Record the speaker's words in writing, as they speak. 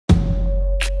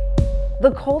The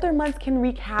colder months can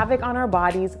wreak havoc on our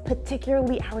bodies,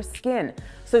 particularly our skin.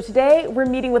 So today we're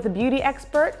meeting with a beauty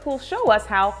expert who will show us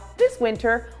how this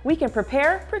winter we can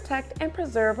prepare, protect, and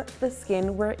preserve the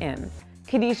skin we're in.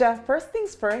 Khadidja, first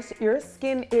things first, your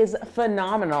skin is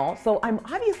phenomenal, so I'm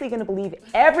obviously going to believe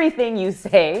everything you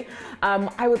say.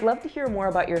 I would love to hear more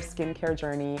about your skincare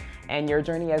journey and your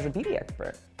journey as a beauty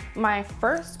expert. My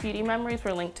first beauty memories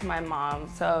were linked to my mom.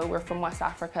 So we're from West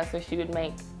Africa, so she would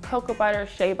make cocoa butter,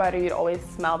 shea butter. You'd always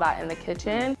smell that in the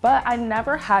kitchen. But I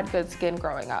never had good skin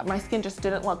growing up. My skin just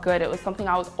didn't look good. It was something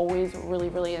I was always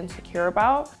really insecure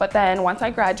about. But then once I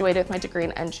graduated with my degree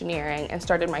in engineering and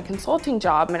started my consulting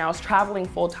job and I was traveling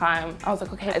full time, I was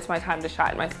like, okay, it's my time to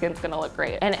shine. My skin's gonna look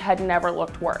great. And it had never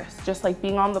looked worse. Just like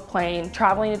being on the plane,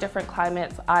 traveling to different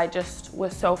climates, I just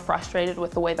was so frustrated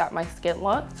with the way that my skin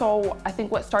looked. So I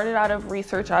think what started out of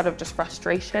research, out of just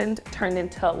frustration, turned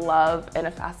into love and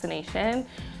a fascination.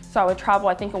 So I would travel,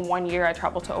 I think in 1 year, I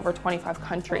traveled to over 25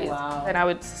 countries. Oh, wow. And I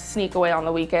would sneak away on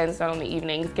the weekends and on the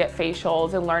evenings, get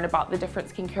facials and learn about the different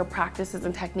skincare practices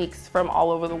and techniques from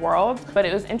all over the world. But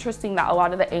it was interesting that a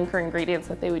lot of the anchor ingredients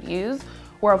that they would use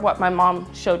were of what my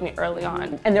mom showed me early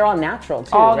on. And they're all natural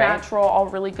too, all right? All natural, all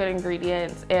really good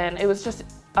ingredients. And it was just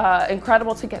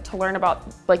incredible to get to learn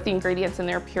about like the ingredients in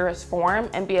their purest form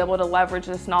and be able to leverage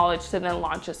this knowledge to then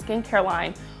launch a skincare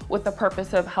line with the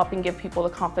purpose of helping give people the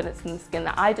confidence in the skin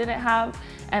that I didn't have,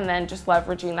 and then just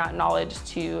leveraging that knowledge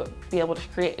to be able to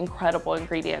create incredible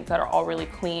ingredients that are all really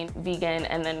clean, vegan,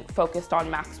 and then focused on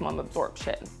maximum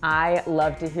absorption. I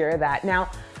love to hear that.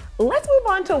 Now, let's move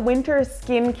on to winter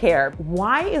skincare.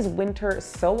 Why is winter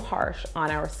so harsh on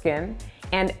our skin?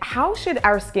 And how should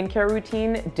our skincare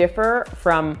routine differ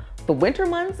from the winter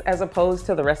months as opposed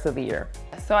to the rest of the year?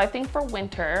 So I think for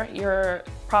winter, you're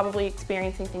probably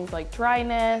experiencing things like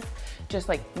dryness, just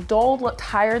like dull,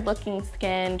 tired looking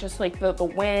skin, just like the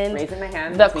wind, raising my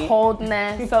hand, the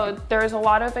coldness. So there's a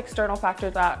lot of external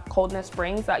factors that coldness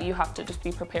brings that you have to just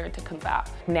be prepared to combat.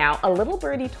 Now, a little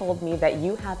birdie told me that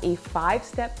you have a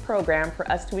 5-step program for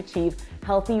us to achieve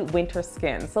healthy winter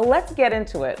skin. So let's get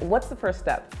into it. What's the first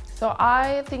step? So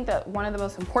I think that one of the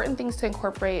most important things to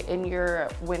incorporate in your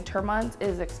winter months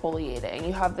is exfoliating.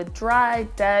 You have the dry,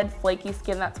 dead, flaky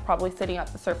skin that's probably sitting at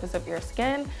the surface of your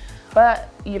skin, but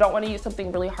you don't want to use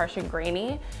something really harsh and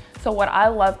grainy. So what I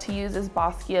love to use is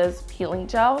Boskia's peeling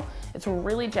gel. It's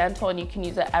really gentle and you can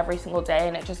use it every single day,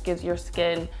 and it just gives your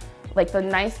skin like the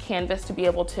nice canvas to be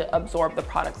able to absorb the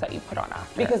products that you put on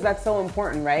after. Because that's so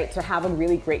important, right? To have a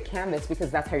really great canvas,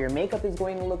 because that's how your makeup is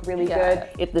going to look really good.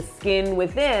 If the skin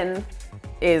within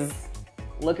is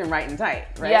looking right and tight,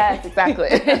 right? Yes, exactly.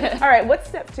 All right, what's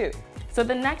step 2? So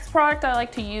the next product I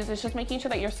like to use is just making sure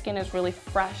that your skin is really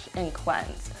fresh and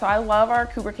cleansed. So I love our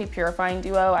Kubra Purifying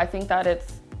Duo. I think that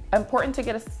it's important to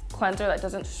get a cleanser that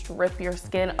doesn't strip your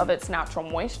skin of its natural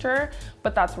moisture,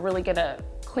 but that's really gonna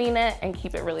clean it and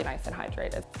keep it really nice and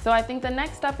hydrated. So I think the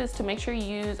next step is to make sure you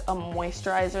use a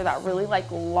moisturizer that really like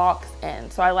locks in.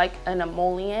 So I like an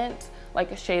emollient,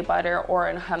 like a shea butter or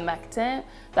an humectant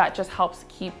that just helps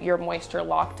keep your moisture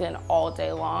locked in all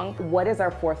day long. What is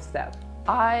our 4th step?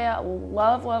 I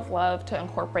love to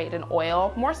incorporate an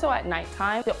oil, more so at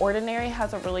nighttime. The Ordinary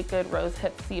has a really good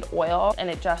rosehip seed oil, and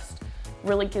it just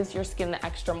really gives your skin the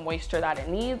extra moisture that it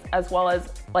needs, as well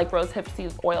as like rosehip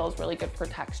seed oil is really good for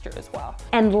texture as well.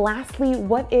 And lastly,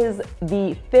 what is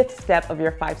the 5th step of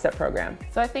your 5-step program?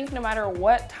 So I think no matter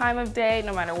what time of day,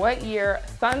 no matter what year,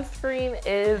 sunscreen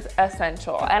is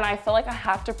essential. And I feel like I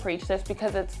have to preach this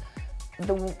because it's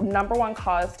the #1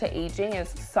 cause to aging is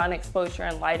sun exposure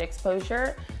and light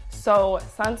exposure. So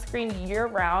sunscreen year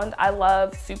round. I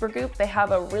love Supergoop. They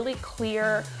have a really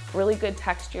clear, really good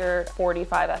texture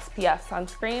 45 SPF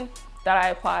sunscreen that I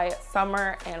apply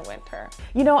summer and winter.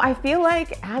 You know, I feel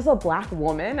like as a Black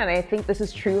woman, and I think this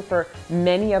is true for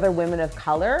many other women of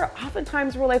color,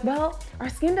 oftentimes we're like, well, our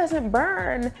skin doesn't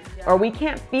burn, or we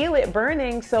can't feel it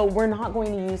burning, so we're not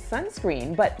going to use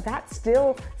sunscreen. But that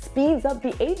still speeds up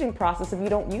the aging process if you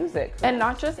don't use it. And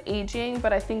not just aging,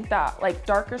 but I think that like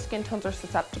darker skin tones are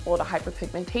susceptible to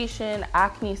hyperpigmentation,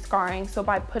 acne, scarring. So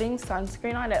by putting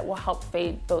sunscreen on, it will help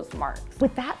fade those marks.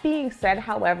 With that being said,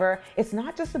 however, it's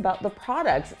not just about the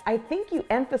products. I think you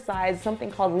emphasize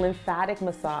something called lymphatic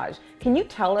massage. Can you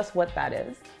tell us what that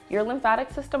is? Your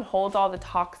lymphatic system holds all the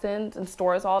toxins and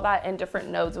stores all that in different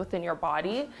nodes within your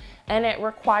body, and it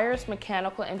requires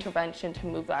mechanical intervention to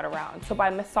move that around. So by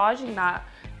massaging that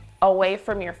away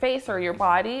from your face or your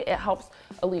body, it helps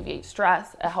alleviate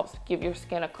stress, it helps give your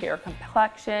skin a clear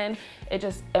complexion, it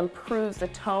just improves the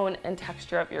tone and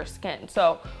texture of your skin.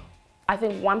 So I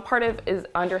think one part of is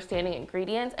understanding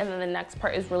ingredients, and then the next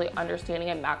part is really understanding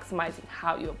and maximizing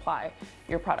how you apply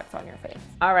your products on your face.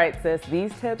 All right, sis,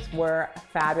 these tips were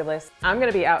fabulous. I'm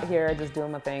gonna be out here just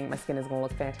doing my thing. My skin is gonna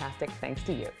look fantastic thanks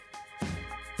to you.